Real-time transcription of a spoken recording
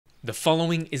The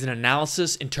following is an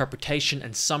analysis, interpretation,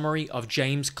 and summary of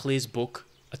James Clear's book,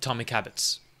 Atomic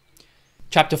Habits.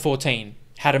 Chapter 14,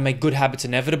 How to Make Good Habits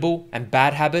Inevitable and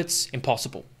Bad Habits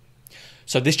Impossible.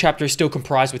 So this chapter is still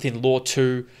comprised within Law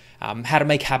 2, How to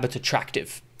Make Habits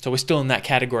Attractive. So we're still in that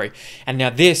category. And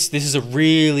now this is a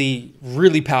really,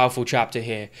 really powerful chapter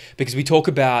here because we talk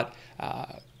about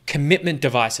commitment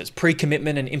devices,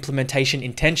 pre-commitment and implementation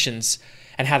intentions,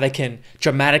 and how they can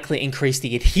dramatically increase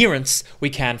the adherence we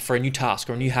can for a new task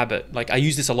or a new habit. Like I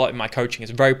use this a lot in my coaching.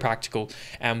 It's very practical,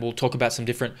 and we'll talk about some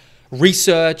different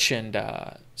research and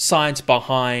science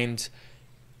behind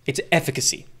its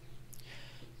efficacy.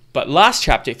 But last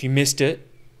chapter, if you missed it,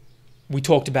 we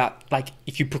talked about like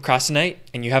if you procrastinate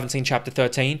and you haven't seen chapter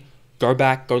 13, go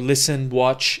back, go listen,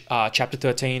 watch chapter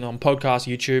 13 on podcast,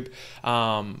 YouTube,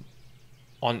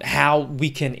 on how we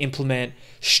can implement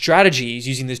strategies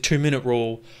using this 2-minute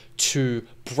rule to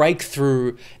break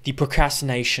through the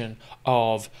procrastination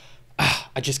of,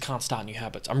 I just can't start new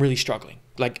habits. I'm really struggling.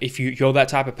 Like if you're that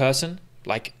type of person,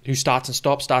 like who starts and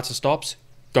stops,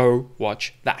 go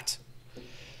watch that.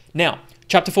 Now,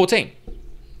 chapter 14.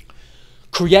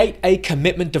 Create a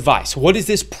commitment device. What is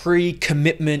this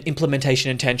pre-commitment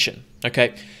implementation intention?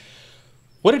 Okay.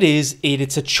 What it is,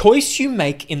 it's a choice you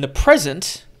make in the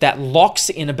present that locks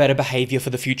in a better behavior for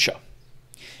the future.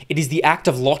 It is the act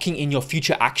of locking in your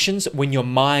future actions when your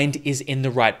mind is in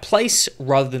the right place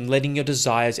rather than letting your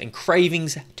desires and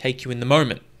cravings take you in the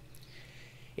moment.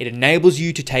 It enables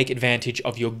you to take advantage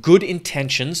of your good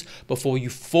intentions before you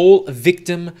fall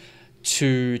victim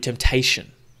to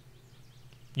temptation.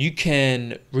 You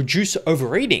can reduce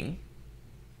overeating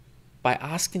by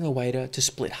asking the waiter to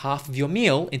split half of your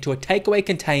meal into a takeaway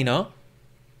container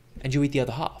and you eat the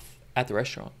other half at the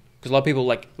restaurant. Because a lot of people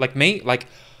like me, like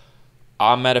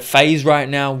I'm at a phase right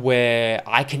now where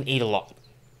I can eat a lot.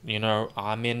 You know,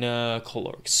 I'm in a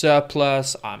caloric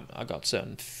surplus. I got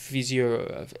certain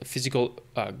physical,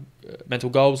 mental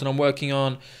goals that I'm working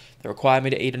on that require me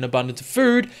to eat an abundance of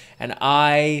food, and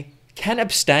I can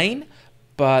abstain,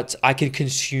 but I can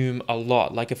consume a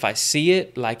lot. Like if I see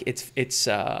it, like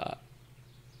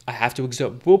I have to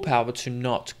exert willpower to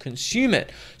not consume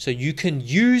it. So you can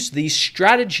use these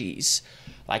strategies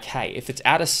like, hey, if it's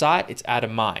out of sight, it's out of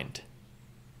mind.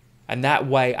 And that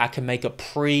way I can make a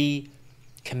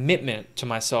pre-commitment to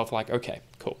myself like, okay,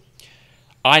 cool.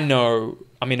 I know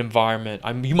I'm in an environment,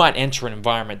 you might enter an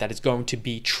environment that is going to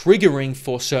be triggering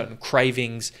for certain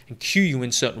cravings and cue you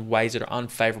in certain ways that are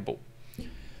unfavorable.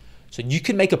 So you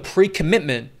can make a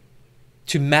pre-commitment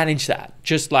to manage that,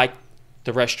 just like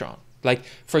the restaurant. Like,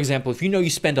 for example, if you know you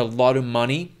spend a lot of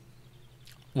money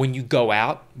when you go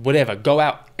out, whatever, go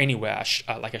out anywhere,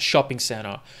 like a shopping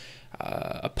center,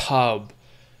 a pub,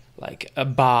 like a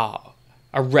bar,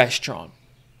 a restaurant.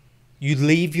 You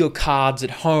leave your cards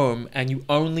at home and you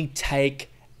only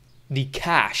take the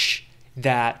cash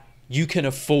that you can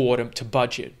afford to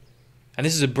budget. And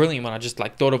this is a brilliant one I just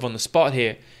like thought of on the spot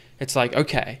here. It's like,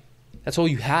 okay, that's all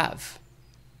you have.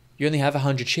 You only have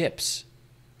 100 chips,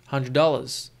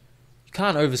 $100. You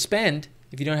can't overspend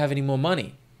if you don't have any more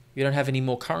money. You don't have any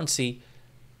more currency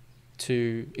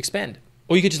to expend.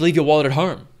 Or you could just leave your wallet at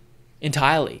home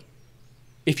entirely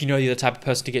if you know you're the type of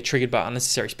person to get triggered by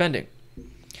unnecessary spending.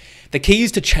 The key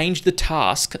is to change the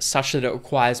task such that it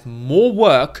requires more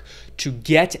work to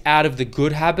get out of the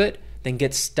good habit than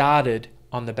get started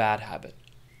on the bad habit.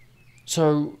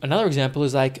 So another example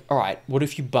is like, all right, what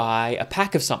if you buy a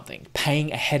pack of something,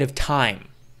 paying ahead of time?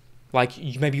 Like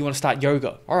maybe you want to start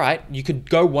yoga. All right, you could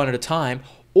go one at a time,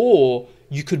 or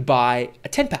you could buy a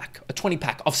 10-pack, a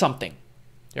 20-pack of something.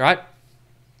 All right?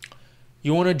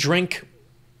 You want to drink,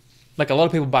 like a lot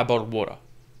of people buy bottled water.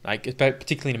 Like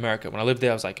particularly in America. When I lived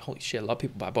there, I was like, holy shit, a lot of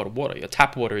people buy bottled water. Your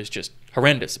tap water is just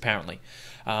horrendous, apparently.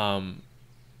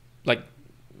 Like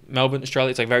Melbourne,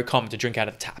 Australia, it's like very common to drink out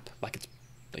of the tap. Like it's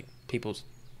like people's,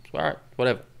 all right,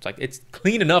 whatever. It's like it's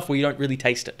clean enough where you don't really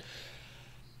taste it.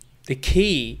 The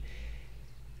key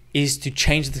is to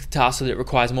change the task so that it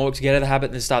requires more work to get out of the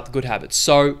habit than start the good habits.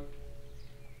 So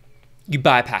you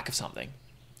buy a pack of something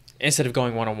instead of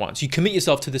going one-on-one. So you commit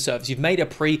yourself to the service. You've made a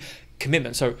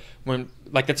pre-commitment. So when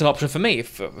like that's an option for me.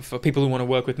 For people who want to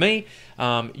work with me,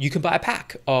 you can buy a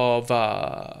pack of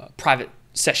private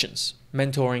sessions,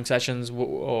 mentoring sessions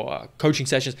or coaching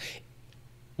sessions,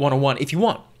 one-on-one if you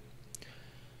want.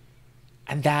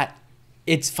 And that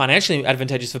it's financially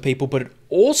advantageous for people, but it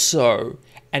also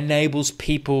enables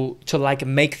people to like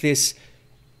make this,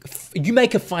 you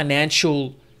make a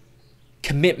financial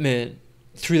commitment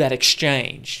through that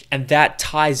exchange, and that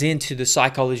ties into the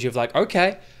psychology of like,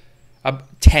 okay,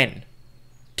 10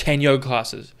 yoga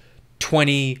classes,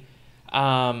 20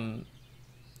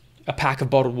 a pack of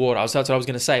bottled water. That's what I was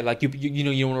going to say. Like, you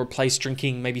want to replace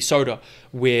drinking maybe soda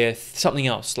with something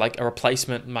else. Like a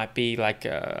replacement might be like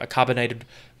a carbonated,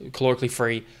 calorically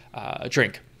free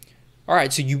drink. All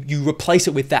right, so you replace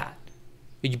it with that.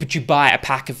 But you buy a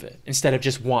pack of it instead of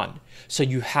just one. So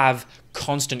you have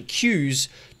constant cues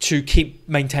to keep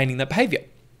maintaining that behavior.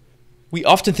 We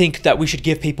often think that we should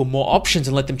give people more options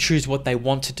and let them choose what they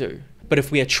want to do. But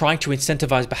if we are trying to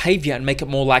incentivize behavior and make it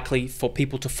more likely for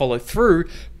people to follow through,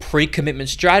 pre-commitment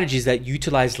strategies that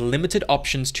utilize limited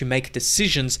options to make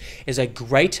decisions is a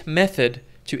great method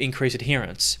to increase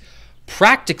adherence.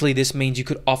 Practically, this means you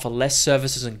could offer less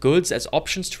services and goods as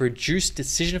options to reduce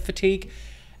decision fatigue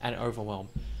and overwhelm.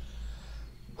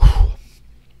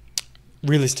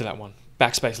 Re-listen to that one.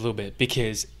 Backspace a little bit,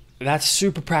 because that's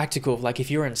super practical. Like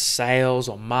if you're in sales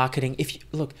or marketing,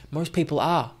 look, most people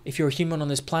are. If you're a human on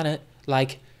this planet,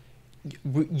 like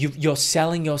you're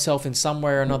selling yourself in some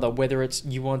way or another, whether it's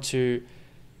you want to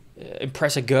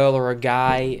impress a girl or a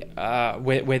guy,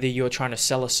 whether you're trying to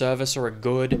sell a service or a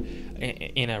good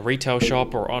in a retail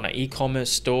shop or on an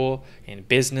e-commerce store, in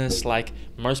business. Like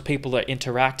most people are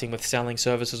interacting with selling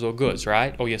services or goods,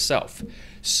 right? Or yourself.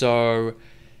 So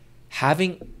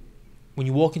when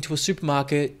you walk into a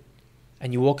supermarket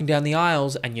and you're walking down the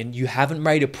aisles and you haven't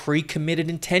made a pre-committed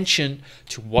intention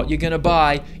to what you're going to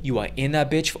buy, you are in that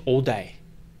bitch for all day.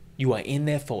 You are in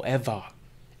there forever.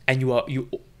 And you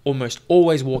almost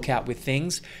always walk out with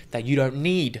things that you don't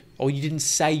need or you didn't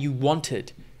say you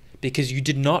wanted because you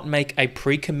did not make a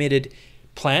pre-committed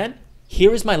plan.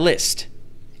 Here is my list.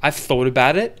 I've thought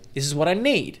about it. This is what I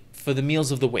need for the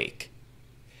meals of the week.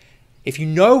 If you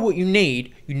know what you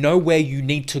need, you know where you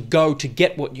need to go to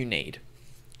get what you need.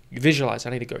 You visualize, I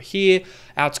need to go here.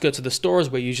 Outskirts of the stores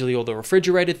where usually all the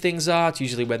refrigerated things are. It's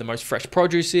usually where the most fresh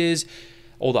produce is.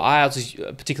 All the aisles,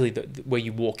 particularly where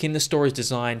you walk in the store, is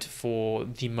designed for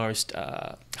the most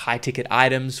high-ticket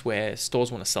items where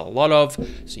stores want to sell a lot of.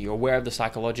 So you're aware of the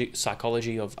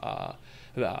psychology of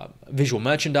visual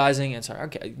merchandising. And so,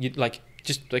 okay,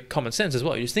 just like common sense as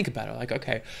well. You just think about it. Like,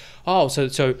 okay,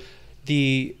 so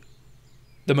the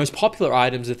most popular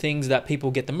items, the things that people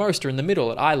get the most, are in the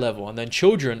middle at eye level. And then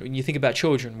children, when you think about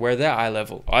children, where are their eye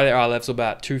level? Their eye level's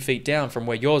about 2 feet down from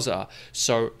where yours are.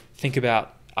 So think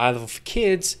about eye level for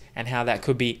kids and how that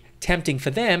could be tempting for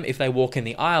them if they walk in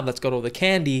the aisle that's got all the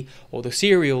candy or the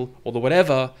cereal or the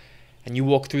whatever, and you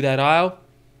walk through that aisle.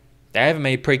 They haven't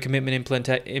made pre-commitment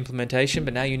implementation,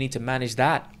 but now you need to manage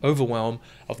that overwhelm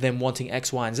of them wanting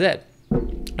X, Y, and Z.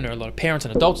 I know a lot of parents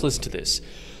and adults listen to this.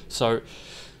 So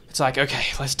it's like, okay,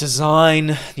 let's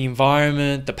design the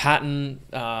environment, the pattern,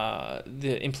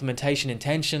 the implementation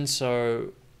intention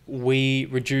so we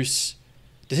reduce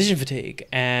decision fatigue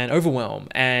and overwhelm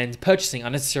and purchasing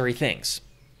unnecessary things.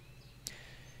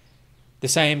 The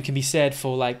same can be said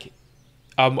for like,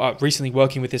 recently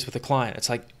working with a client. It's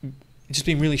like, just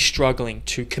been really struggling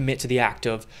to commit to the act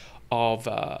of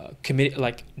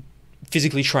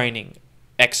physically training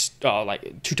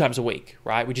like 2 times a week,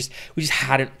 right? We just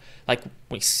hadn't, like,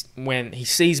 when he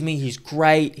sees me, he's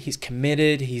great, he's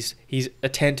committed, he's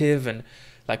attentive and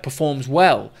like performs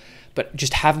well, but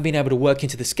just haven't been able to work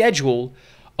into the schedule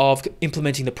of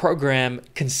implementing the program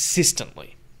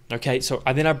consistently. Okay, so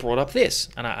then I brought up this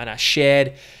and I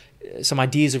shared some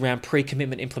ideas around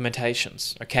pre-commitment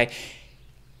implementations. Okay,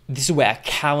 this is where a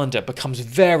calendar becomes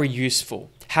very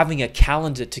useful. Having a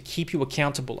calendar to keep you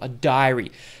accountable, a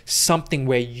diary, something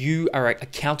where you are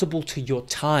accountable to your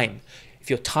time. If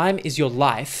your time is your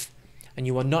life and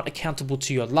you are not accountable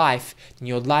to your life, then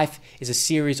your life is a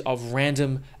series of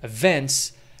random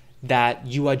events that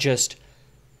you are just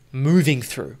moving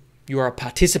through. You are a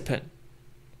participant.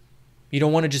 You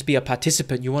don't want to just be a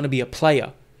participant. You want to be a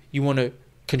player. You want to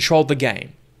control the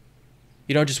game.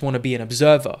 You don't just want to be an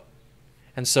observer.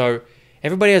 And so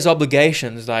everybody has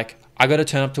obligations. Like, I got to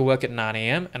turn up to work at 9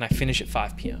 a.m. and I finish at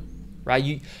 5 p.m.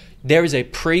 Right? There is a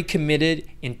pre-committed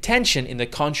intention in the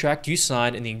contract you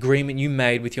signed, in the agreement you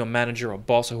made with your manager or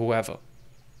boss or whoever.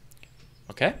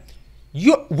 Okay?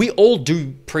 We all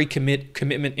do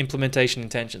commitment implementation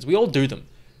intentions. We all do them.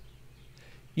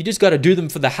 You just got to do them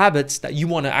for the habits that you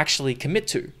want to actually commit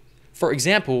to. For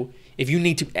example, if you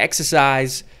need to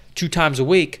exercise 2 times a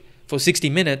week for 60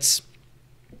 minutes,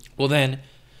 well then,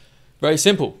 very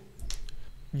simple.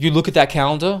 You look at that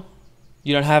calendar.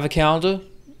 You don't have a calendar,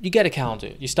 you get a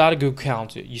calendar. You start a Google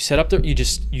Calendar. You set up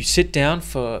you sit down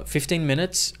for 15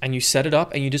 minutes and you set it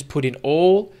up and you just put in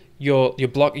all your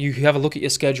block. You have a look at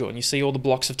your schedule and you see all the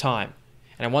blocks of time.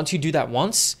 And once you do that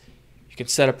once, you can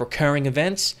set up recurring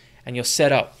events and you're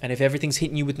set up. And if everything's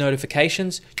hitting you with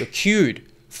notifications, you're cued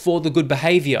for the good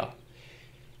behavior.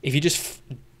 If you just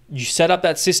You set up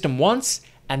that system once,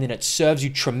 and then it serves you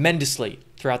tremendously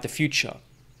throughout the future.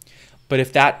 But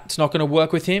if that's not going to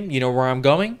work with him, you know where I'm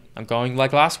going? I'm going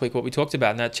like last week, what we talked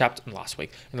about in that chapter, in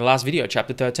the last video,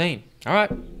 chapter 13. All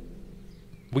right,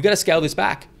 we got to scale this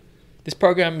back. This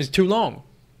program is too long.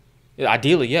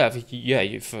 Ideally,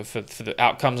 for the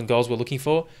outcomes and goals we're looking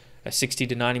for, a 60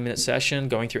 to 90 minute session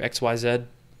going through XYZ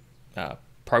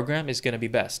program is going to be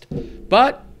best.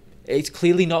 But it's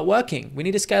clearly not working. We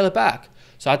need to scale it back.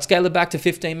 So I'd scale it back to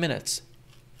 15 minutes.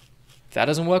 If that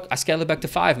doesn't work, I scale it back to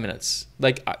 5 minutes.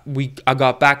 Like I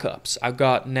got backups. I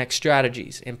got next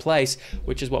strategies in place,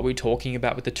 which is what we were talking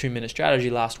about with the 2-minute strategy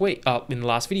last week, in the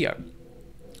last video.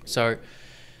 So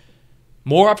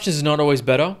more options is not always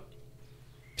better,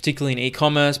 particularly in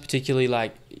e-commerce, particularly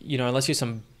unless you're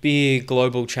some big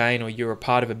global chain or you're a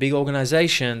part of a big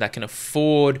organization that can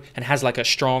afford and has like a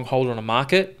strong hold on a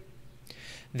market,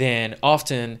 then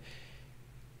often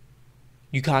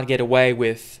you can't get away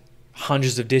with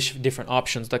hundreds of different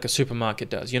options like a supermarket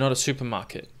does. You're not a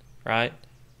supermarket, right?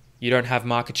 You don't have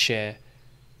market share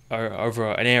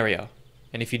over an area.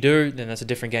 And if you do, then that's a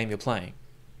different game you're playing.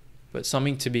 But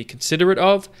something to be considerate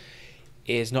of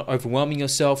is not overwhelming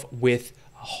yourself with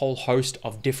a whole host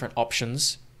of different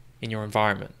options in your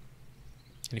environment.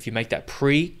 And if you make that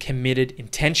pre-committed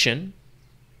intention,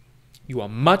 you are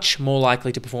much more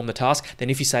likely to perform the task than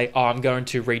if you say, I'm going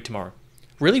to read tomorrow.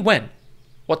 Really? When?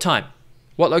 What time?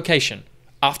 What location?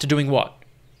 After doing what?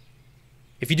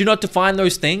 If you do not define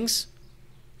those things,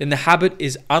 then the habit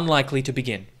is unlikely to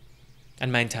begin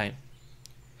and maintain.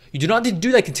 You do not need to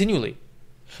do that continually,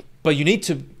 but you need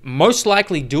to most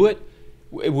likely do it.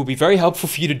 It will be very helpful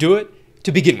for you to do it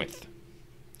to begin with.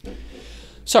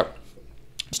 So,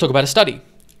 let's talk about a study.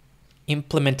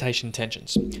 Implementation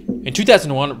intentions. In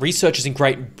 2001, researchers in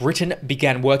Great Britain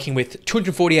began working with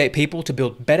 248 people to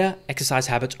build better exercise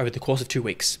habits over the course of 2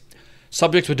 weeks.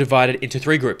 Subjects were divided into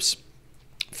 3 groups.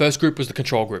 First group was the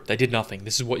control group. They did nothing.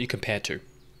 This is what you compare to.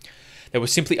 They were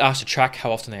simply asked to track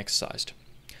how often they exercised.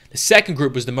 The second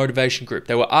group was the motivation group.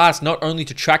 They were asked not only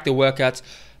to track their workouts,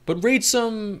 but read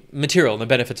some material on the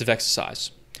benefits of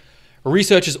exercise.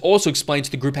 Researchers also explained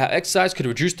to the group how exercise could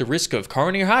reduce the risk of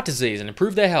coronary heart disease and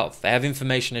improve their health. They have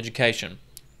information education.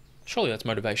 Surely that's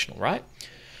motivational, right?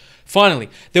 Finally,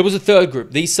 there was a third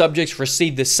group. These subjects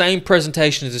received the same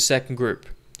presentation as the second group.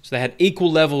 So they had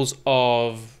equal levels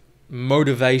of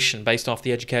motivation based off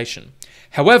the education.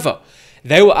 However,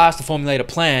 they were asked to formulate a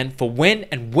plan for when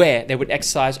and where they would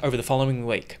exercise over the following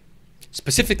week.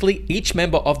 Specifically, each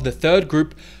member of the third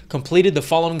group completed the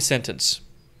following sentence.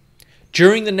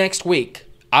 During the next week,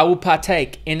 I will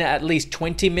partake in at least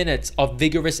 20 minutes of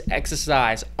vigorous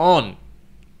exercise on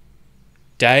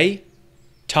day,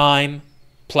 time,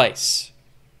 place.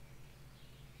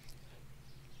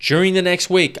 During the next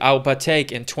week, I will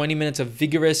partake in 20 minutes of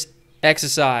vigorous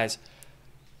exercise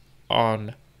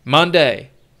on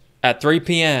Monday at 3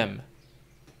 p.m.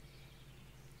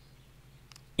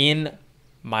 in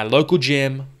my local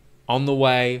gym on the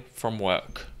way from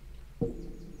work.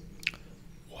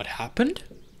 What happened?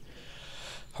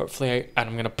 Hopefully, and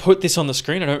I'm going to put this on the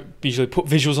screen. I don't usually put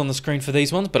visuals on the screen for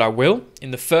these ones, but I will.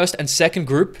 In the first and second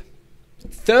group,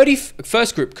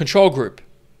 first group, control group.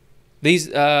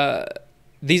 These are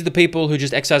the people who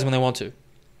just exercise when they want to.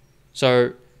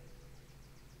 So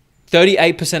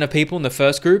 38% of people in the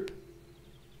first group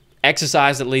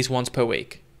exercise at least once per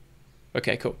week.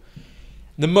 Okay, cool.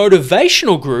 The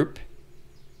motivational group,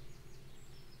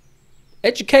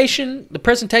 education, the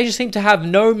presentations seem to have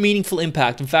no meaningful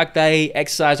impact. In fact, they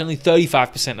exercise only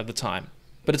 35% of the time.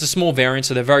 But it's a small variance,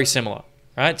 so they're very similar,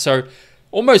 right? So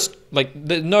almost like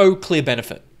there's no clear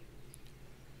benefit.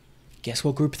 Guess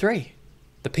what group 3?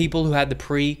 The people who had the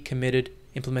pre-committed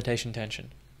implementation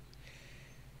intention.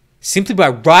 Simply by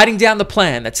writing down the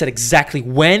plan that said exactly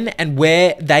when and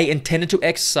where they intended to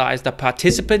exercise, the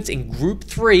participants in group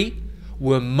 3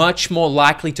 were much more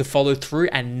likely to follow through,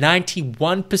 and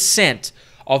 91%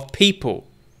 of people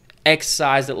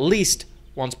exercised at least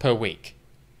once per week.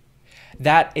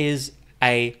 That is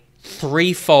a 2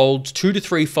 to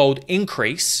 3-fold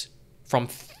increase from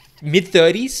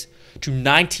mid-30s to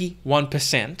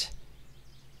 91%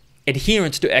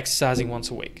 adherence to exercising once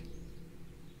a week.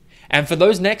 And for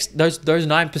those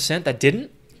 9% that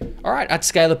didn't, all right, I'd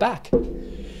scale it back.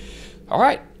 All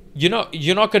right. You're not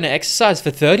going to exercise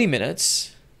for 30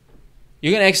 minutes.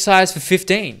 You're going to exercise for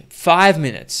 15, 5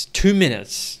 minutes, 2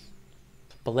 minutes.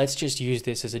 But let's just use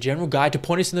this as a general guide to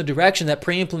point us in the direction that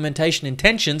pre-implementation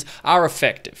intentions are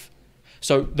effective.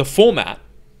 So the format,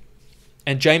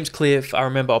 and James Clear, if I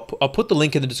remember, I'll put the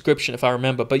link in the description if I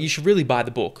remember, but you should really buy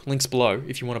the book. Link's below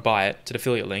if you want to buy it. It's an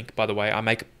affiliate link, by the way. I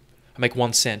make I make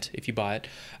 1 cent if you buy it.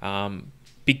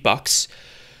 Big bucks.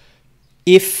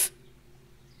 If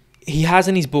he has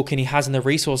in his book and he has in the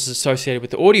resources associated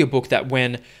with the audiobook that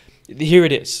here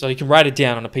it is. So you can write it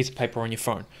down on a piece of paper on your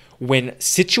phone. When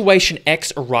situation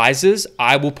X arises,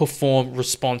 I will perform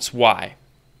response Y.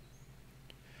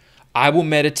 I will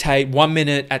meditate 1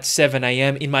 minute at 7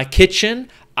 a.m. in my kitchen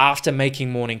after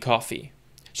making morning coffee.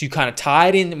 So you kind of tie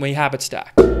it in when you habit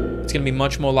stack. It's going to be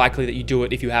much more likely that you do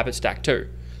it if you habit stack too.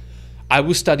 I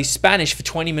will study Spanish for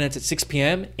 20 minutes at 6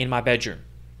 p.m. in my bedroom.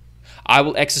 I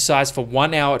will exercise for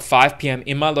 1 hour at 5 p.m.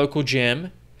 in my local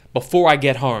gym before I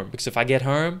get home, because if I get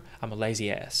home, I'm a lazy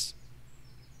ass.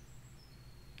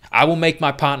 I will make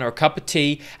my partner a cup of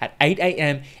tea at 8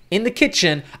 a.m. in the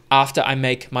kitchen after I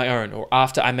make my own, or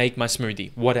after I make my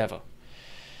smoothie, whatever.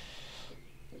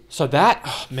 So that,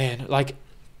 oh man, like,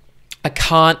 I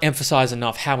can't emphasize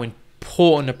enough how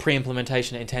important a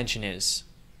pre-implementation intention is.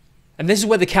 And this is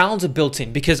where the calendar's built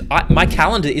in, because my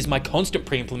calendar is my constant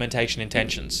pre-implementation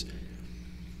intentions.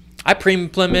 I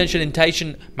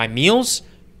pre-implementation my meals,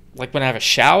 like when I have a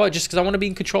shower, just because I want to be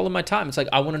in control of my time. It's like,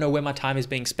 I want to know where my time is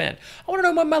being spent. I want to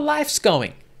know where my life's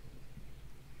going.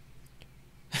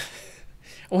 I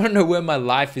want to know where my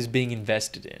life is being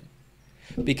invested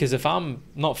in. Because if I'm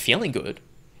not feeling good,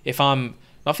 if I'm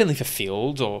not feeling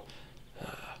fulfilled, or I'm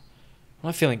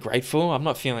not feeling grateful, I'm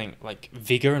not feeling like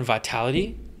vigor and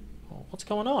vitality, what's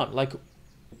going on? Like,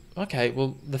 okay,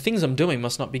 well, the things I'm doing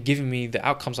must not be giving me the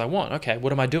outcomes I want. Okay,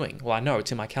 what am I doing? Well, I know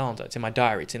it's in my calendar, it's in my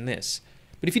diary, it's in this.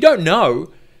 But if you don't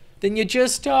know, then you're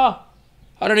just, I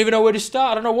don't even know where to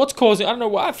start. I don't know what's causing, I don't know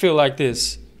why I feel like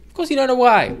this. Of course you don't know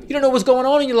why. You don't know what's going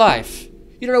on in your life.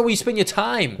 You don't know where you spend your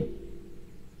time.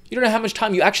 You don't know how much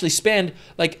time you actually spend,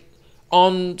 like,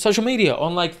 on social media,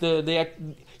 on like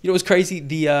you know what's crazy?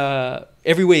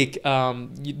 Every week, the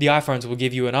iPhones will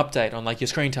give you an update on like your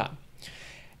screen time.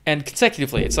 And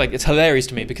consecutively, it's hilarious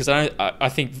to me, because I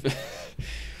think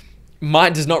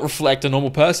mine does not reflect a normal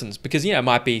person's, because, yeah, it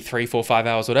might be 3, 4, 5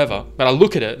 hours, whatever. But I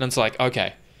look at it and it's like,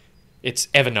 okay, it's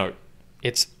Evernote,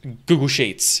 it's Google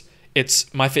Sheets, it's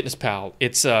MyFitnessPal,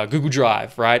 it's Google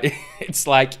Drive, right? It's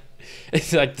like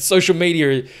the social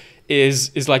media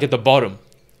is like at the bottom,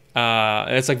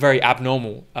 and it's like very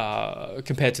abnormal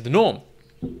compared to the norm,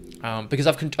 because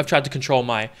I've tried to control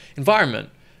my environment.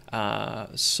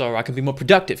 So I can be more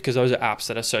productive, because those are apps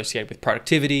that are associated with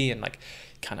productivity and like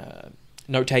kind of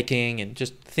note-taking and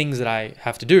just things that I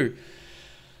have to do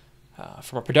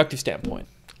from a productive standpoint.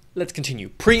 Let's continue.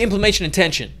 Pre-implementation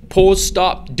intention. Pause,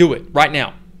 stop, do it right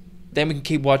now. Then we can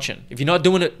keep watching. If you're not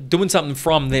doing something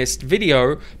from this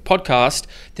video, podcast,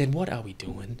 then what are we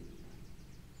doing?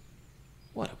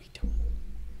 What are we doing?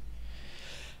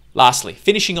 Lastly,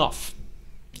 finishing off.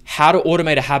 How to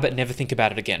automate a habit and never think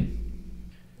about it again.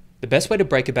 The best way to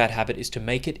break a bad habit is to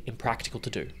make it impractical to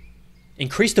do.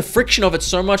 Increase the friction of it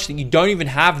so much that you don't even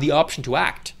have the option to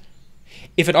act.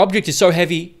 If an object is so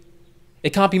heavy,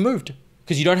 it can't be moved,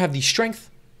 because you don't have the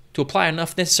strength to apply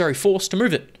enough necessary force to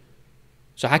move it.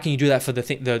 So how can you do that for the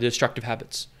destructive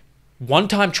habits?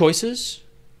 One-time choices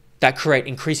that create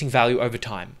increasing value over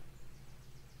time.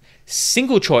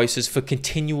 Single choices for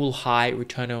continual high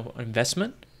return on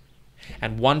investment.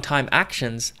 And one-time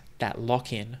actions that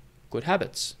lock in good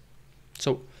habits.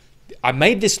 So I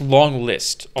made this long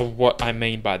list of what I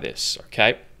mean by this,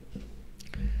 okay?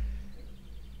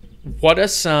 How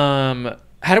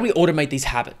do we automate these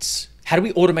habits? How do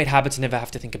we automate habits and never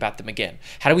have to think about them again?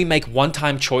 How do we make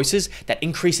one-time choices that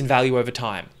increase in value over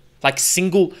time? Like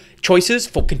single choices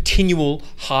for continual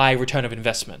high return of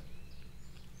investment.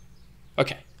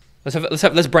 Okay,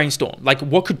 let's brainstorm. Like,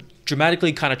 what could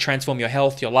dramatically kind of transform your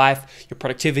health, your life, your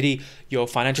productivity, your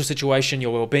financial situation,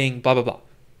 your well-being, blah, blah, blah,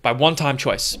 by one-time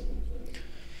choice?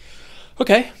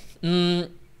 Okay,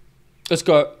 let's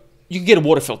go. You can get a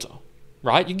water filter,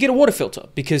 right? You can get a water filter,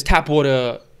 because tap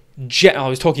water, I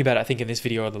was talking about it, I think, in this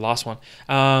video or the last one,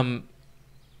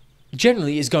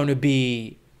 generally is going to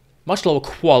be much lower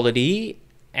quality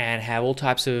and have all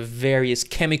types of various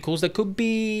chemicals that could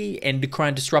be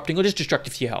endocrine disrupting or just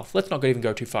destructive to your health. Let's not even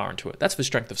go too far into it. That's the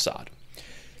strength of SARD.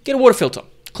 Get a water filter,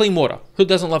 clean water. Who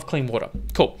doesn't love clean water?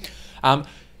 Cool.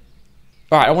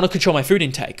 All right, I want to control my food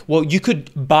intake. Well, you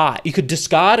could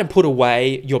discard and put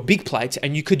away your big plates,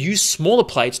 and you could use smaller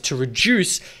plates to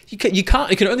reduce. You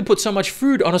can only put so much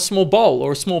food on a small bowl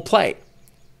or a small plate.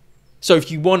 So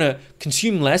if you want to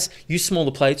consume less, use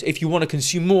smaller plates. If you want to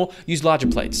consume more, use larger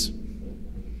plates.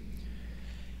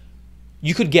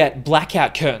 You could get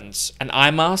blackout curtains, an eye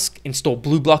mask, install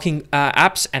blue blocking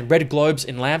apps and red globes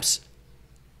in lamps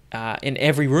in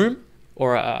every room,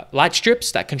 or light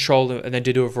strips that control and then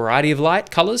do a variety of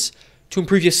light colors to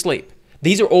improve your sleep.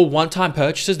 These are all one-time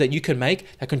purchases that you can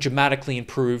make that can dramatically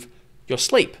improve your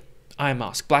sleep. Eye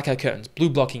mask, blackout curtains, blue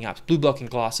blocking apps, blue blocking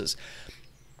glasses.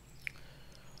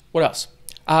 What else?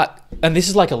 And this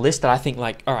is like a list that I think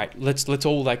like, all right, let's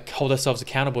all like hold ourselves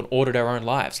accountable and audit our own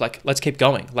lives. Like, let's keep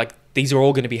going. Like, these are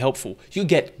all going to be helpful. You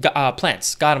get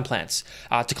plants, garden plants,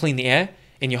 to clean the air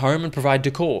in your home and provide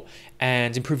decor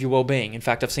and improve your well-being. In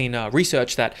fact, I've seen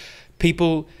research that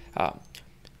people who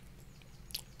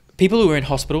are in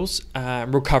hospitals,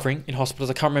 recovering in hospitals,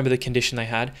 I can't remember the condition they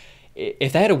had,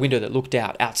 if they had a window that looked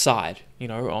outside,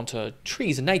 onto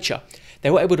trees and nature, they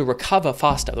were able to recover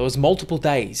faster. There was multiple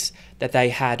days that they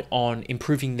had on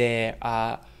improving their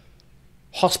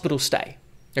hospital stay,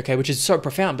 okay, which is so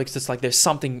profound because it's like there's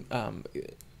something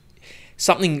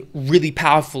really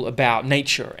powerful about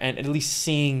nature and at least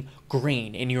seeing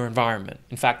green in your environment.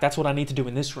 In fact, that's what I need to do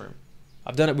in this room.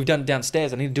 We've done it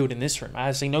downstairs. I need to do it in this room.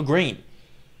 I see no green.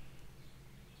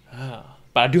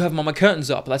 But I do have them on my curtains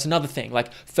up. That's another thing.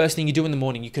 Like, first thing you do in the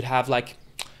morning, you could have like,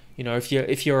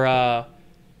 if you're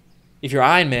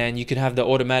Iron Man, you can have the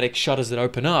automatic shutters that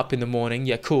open up in the morning.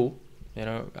 Yeah, cool.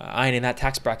 Iron in that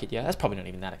tax bracket. Yeah, that's probably not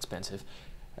even that expensive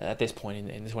at this point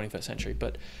in the 21st century.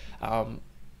 But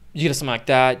you get something like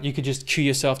that. You could just cue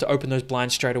yourself to open those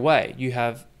blinds straight away. You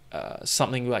have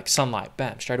something like sunlight.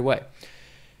 Bam, straight away.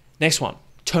 Next one.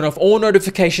 Turn off all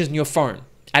notifications in your phone.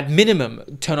 At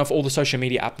minimum, turn off all the social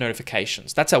media app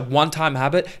notifications. That's a one-time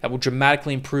habit that will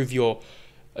dramatically reduce your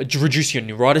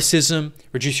neuroticism,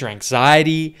 reduce your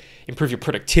anxiety, improve your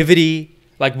productivity.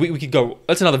 Like, we could go,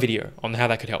 that's another video on how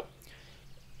that could help.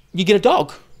 You get a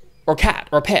dog or a cat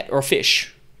or a pet or a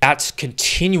fish. That's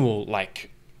continual,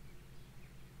 like,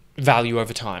 value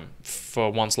over time for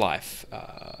one's life.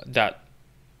 That,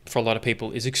 for a lot of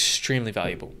people, is extremely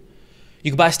valuable.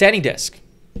 You can buy a standing desk.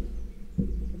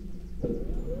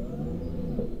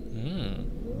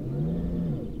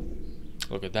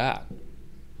 Look at that.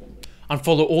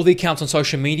 Unfollow all the accounts on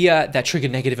social media that trigger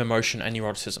negative emotion and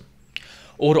neuroticism.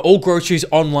 Order all groceries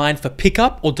online for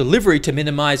pickup or delivery to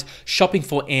minimize shopping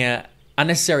for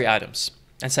unnecessary items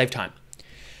and save time.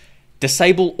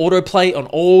 Disable autoplay on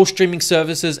all streaming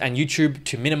services and YouTube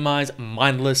to minimize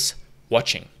mindless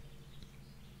watching.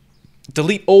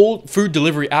 Delete all food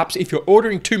delivery apps if you're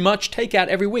ordering too much takeout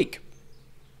every week.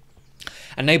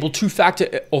 Enable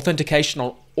two-factor authentication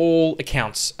on all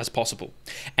accounts as possible.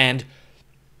 And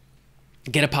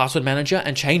get a password manager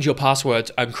and change your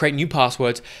passwords and create new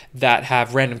passwords that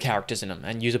have random characters in them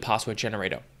and use a password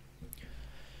generator.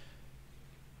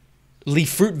 Leave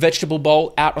fruit vegetable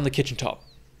bowl out on the kitchen top.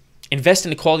 Invest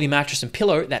in a quality mattress and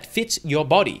pillow that fits your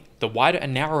body. The wider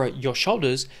and narrower your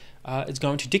shoulders is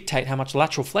going to dictate how much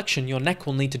lateral flexion your neck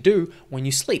will need to do when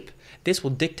you sleep. This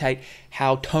will dictate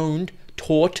how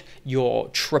taut your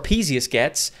trapezius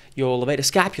gets, your levator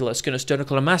scapula,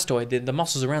 sternocleidomastoid, the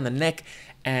muscles around the neck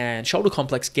and shoulder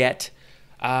complex get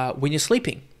when you're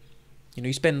sleeping.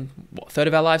 You spend a third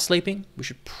of our lives sleeping. We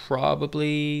should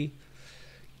probably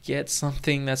get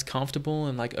something that's comfortable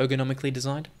and like ergonomically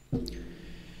designed.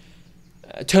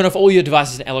 Turn off all your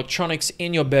devices and electronics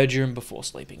in your bedroom before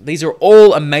sleeping. These are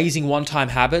all amazing one-time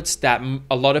habits that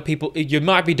a lot of people, you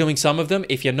might be doing some of them.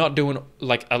 If you're not doing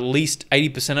like at least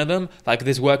 80% of them, like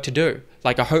there's work to do.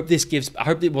 Like I hope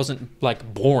it wasn't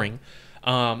like boring.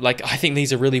 Like I think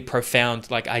these are really profound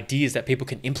like ideas that people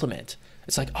can implement.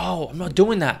 It's like, oh, I'm not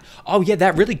doing that. Oh yeah,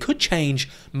 that really could change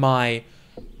my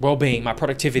well-being, my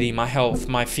productivity, my health,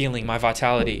 my feeling, my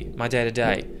vitality, my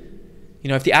day-to-day.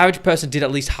 If the average person did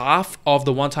at least half of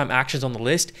the one-time actions on the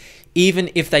list, even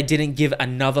if they didn't give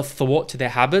another thought to their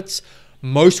habits,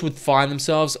 most would find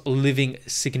themselves living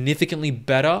significantly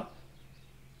better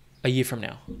a year from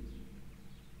now.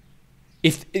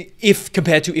 If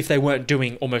compared to if they weren't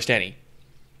doing almost any.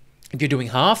 If you're doing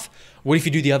half, what if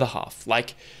you do the other half?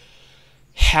 Like,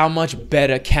 how much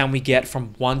better can we get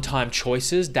from one-time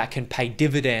choices that can pay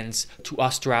dividends to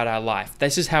us throughout our life?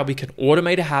 This is how we can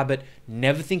automate a habit,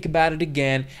 never think about it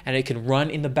again, and it can run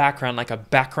in the background like a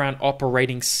background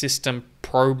operating system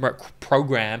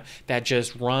program that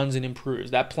just runs and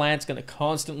improves. That plant's going to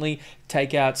constantly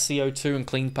take out CO2 and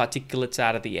clean particulates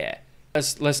out of the air.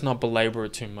 Let's not belabor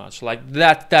it too much. Like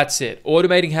that's it.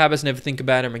 Automating habits, never think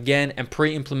about them again, and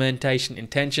pre-implementation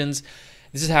intentions.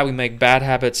 This is how we make bad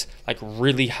habits like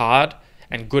really hard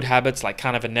and good habits like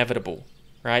kind of inevitable,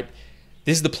 right?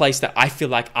 This is the place that I feel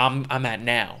like I'm at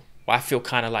now. I feel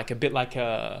kind of like a bit like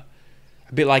a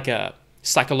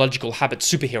psychological habit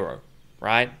superhero,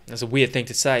 right? That's a weird thing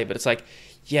to say, but it's like,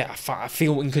 yeah, I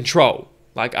feel in control.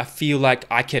 Like I feel like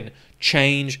I can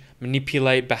change,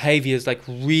 manipulate behaviors like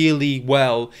really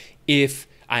well if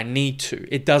I need to.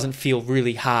 It doesn't feel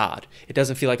really hard. It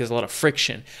doesn't feel like there's a lot of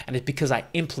friction. And it's because I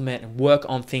implement and work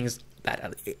on things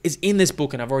that is in this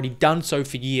book, and I've already done so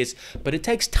for years. But it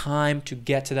takes time to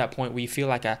get to that point where you feel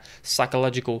like a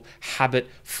psychological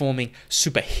habit-forming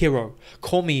superhero.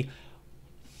 Call me,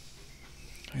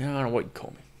 I don't know what you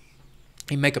call me.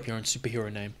 You make up your own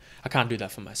superhero name. I can't do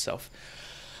that for myself.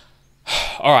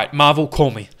 All right, Marvel,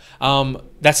 call me.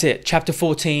 That's it. Chapter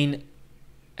 14,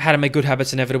 how to make good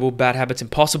habits inevitable, bad habits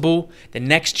impossible. The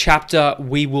next chapter,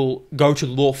 we will go to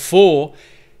Law 4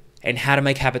 and how to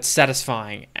make habits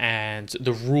satisfying and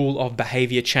the rule of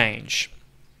behavior change.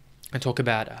 And talk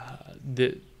about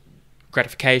the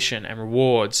gratification and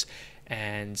rewards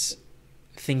and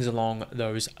things along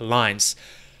those lines.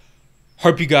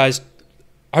 Hope this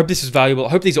is valuable. I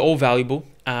hope these are all valuable.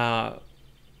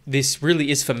 This really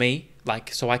is for me,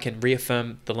 like, so I can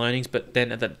reaffirm the learnings. But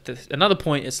then another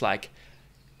point is like,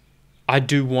 I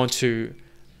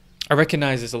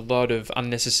recognize there's a lot of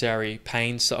unnecessary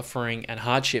pain, suffering, and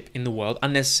hardship in the world.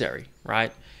 Unnecessary,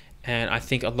 right? And I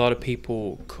think a lot of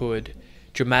people could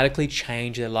dramatically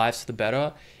change their lives for the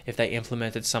better if they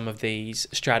implemented some of these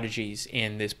strategies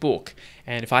in this book.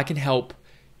 And if I can help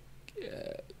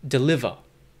deliver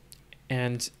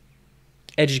and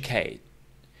educate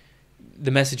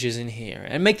the messages in here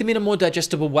and make them in a more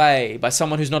digestible way by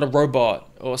someone who's not a robot,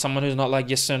 or someone who's not like,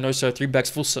 yes sir, no sir, 3 bags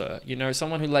full sir,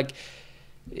 someone who like,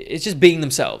 it's just being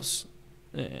themselves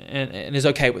and is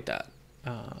okay with that.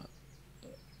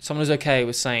 Someone who's okay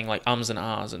with saying like ums and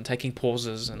ahs and taking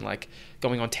pauses and like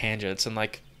going on tangents and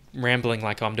like rambling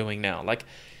like I'm doing now. Like,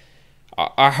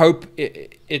 I hope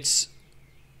it's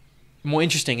more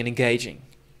interesting and engaging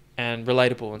and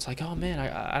relatable. It's like, oh man,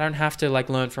 I don't have to like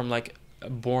learn from like a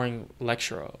boring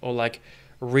lecturer or like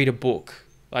read a book.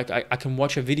 Like I can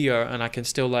watch a video and I can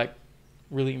still like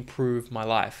really improve my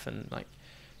life and like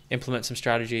implement some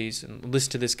strategies and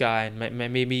listen to this guy, and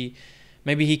maybe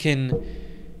he can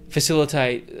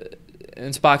facilitate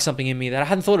and spark something in me that I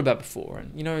hadn't thought about before.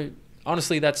 And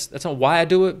honestly, that's not why I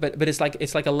do it, but it's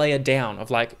like a layer down of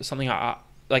like something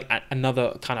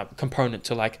another kind of component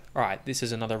to like, all right, this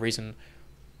is another reason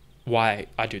why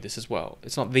I do this as well.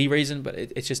 It's not the reason, but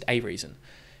it's just a reason.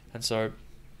 And so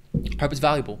I hope it's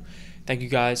valuable. Thank you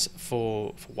guys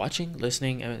for watching,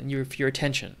 listening, and for your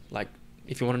attention. Like,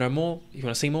 if you want to know more, if you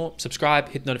want to see more, subscribe,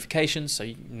 hit notifications so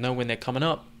you know when they're coming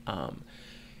up.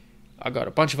 I got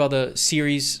a bunch of other book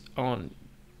series on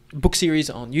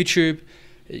YouTube.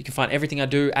 You can find everything I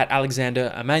do at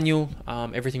Alexander Emmanuel.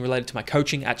 Everything related to my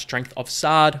coaching at Strength of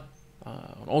Sard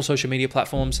on all social media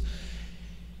platforms.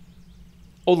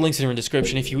 All the links are in the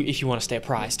description if you want to stay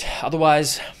apprised.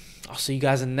 Otherwise, I'll see you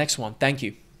guys in the next one. Thank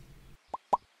you.